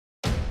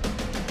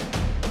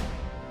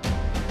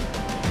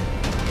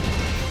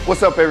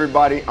What's up,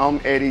 everybody?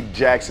 I'm Eddie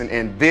Jackson,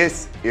 and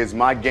this is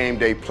my game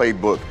day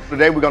playbook.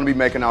 Today we're gonna be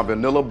making our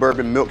vanilla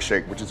bourbon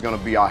milkshake, which is gonna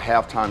be our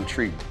halftime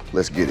treat.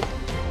 Let's get it.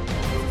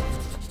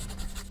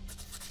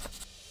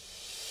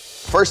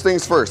 First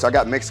things first, I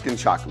got Mexican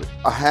chocolate.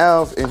 I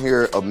have in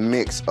here a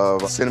mix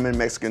of cinnamon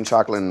Mexican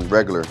chocolate and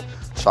regular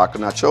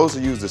chocolate. And I chose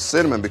to use the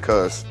cinnamon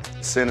because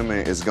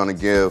cinnamon is gonna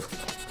give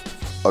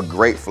a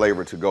great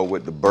flavor to go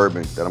with the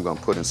bourbon that I'm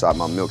gonna put inside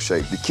my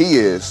milkshake. The key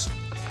is,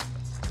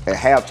 at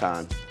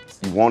halftime,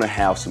 you wanna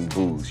have some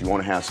booze. You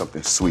wanna have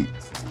something sweet.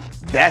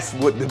 That's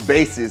what the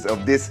basis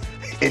of this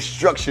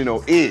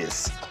instructional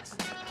is.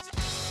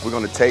 We're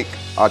gonna take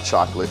our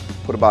chocolate,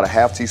 put about a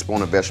half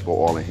teaspoon of vegetable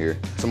oil in here.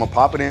 So I'm gonna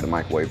pop it in the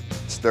microwave,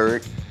 stir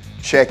it,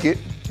 check it.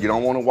 You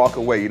don't wanna walk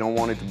away. You don't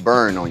want it to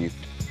burn on you.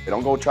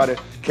 Don't go try to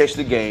catch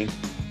the game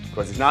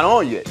because it's not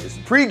on yet. It's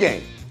the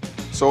pre-game.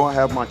 So I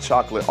have my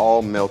chocolate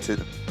all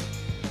melted.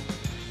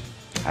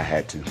 I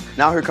had to.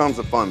 Now here comes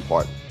the fun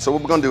part. So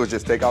what we're gonna do is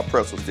just take our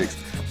pretzel sticks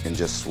and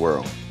just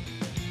swirl.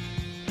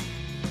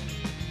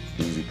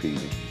 Easy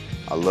peasy.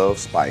 I love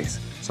spice,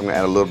 so I'm gonna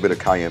add a little bit of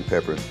cayenne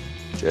pepper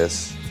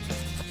just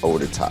over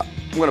the top.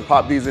 I'm gonna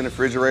pop these in the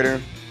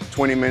refrigerator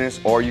 20 minutes,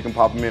 or you can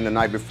pop them in the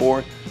night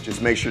before.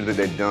 Just make sure that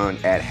they're done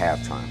at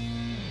halftime.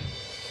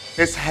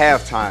 It's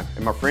halftime,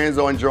 and my friends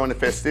are enjoying the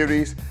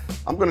festivities.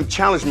 I'm gonna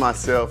challenge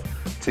myself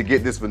to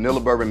get this vanilla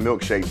bourbon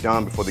milkshake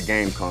done before the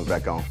game comes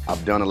back on.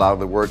 I've done a lot of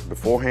the work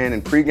beforehand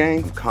and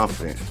pregame. I'm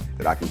confident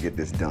that I can get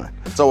this done.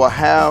 So I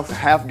have a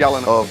half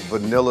gallon of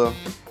vanilla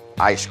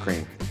ice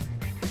cream.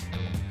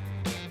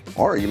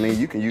 Or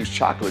you can use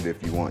chocolate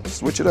if you want.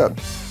 Switch it up.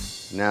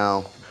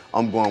 Now,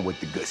 I'm going with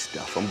the good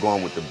stuff. I'm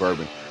going with the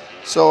bourbon.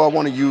 So I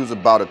want to use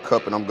about a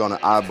cup, and I'm going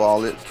to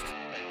eyeball it.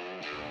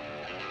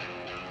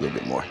 A little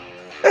bit more.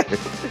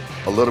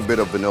 A little bit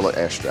of vanilla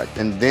extract,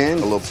 and then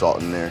a little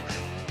salt in there.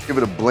 Give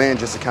it a blend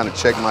just to kind of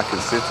check my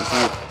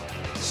consistency.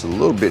 It's a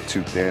little bit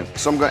too thin.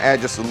 So I'm gonna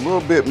add just a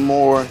little bit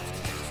more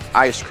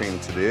ice cream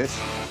to this.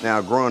 Now,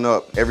 growing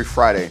up, every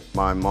Friday,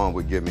 my mom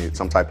would give me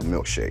some type of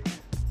milkshake.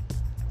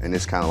 And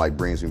this kind of like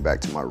brings me back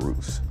to my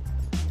roots.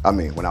 I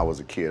mean, when I was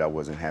a kid, I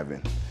wasn't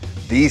having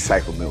these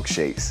type of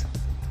milkshakes.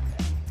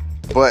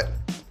 But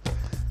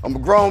I'm a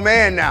grown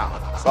man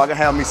now, so I can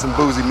have me some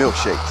boozy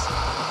milkshakes.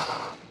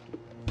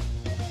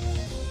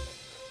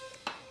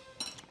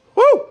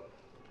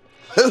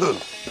 Woo!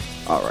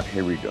 All right,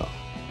 here we go.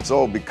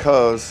 So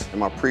because in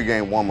my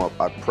pregame warm-up,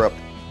 I prepped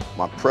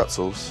my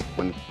pretzels.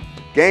 When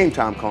game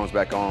time comes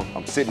back on,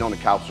 I'm sitting on the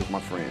couch with my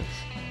friends.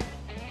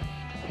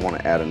 I want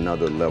to add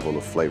another level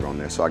of flavor on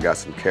there. So I got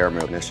some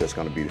caramel, and that's just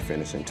going to be the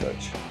finishing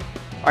touch.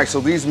 All right, so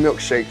these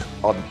milkshakes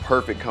are the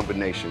perfect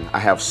combination. I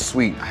have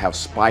sweet, I have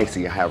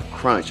spicy, I have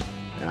crunch,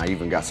 and I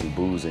even got some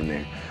booze in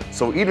there.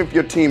 So even if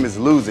your team is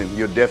losing,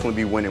 you'll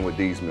definitely be winning with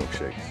these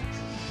milkshakes.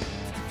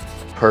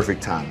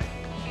 Perfect timing.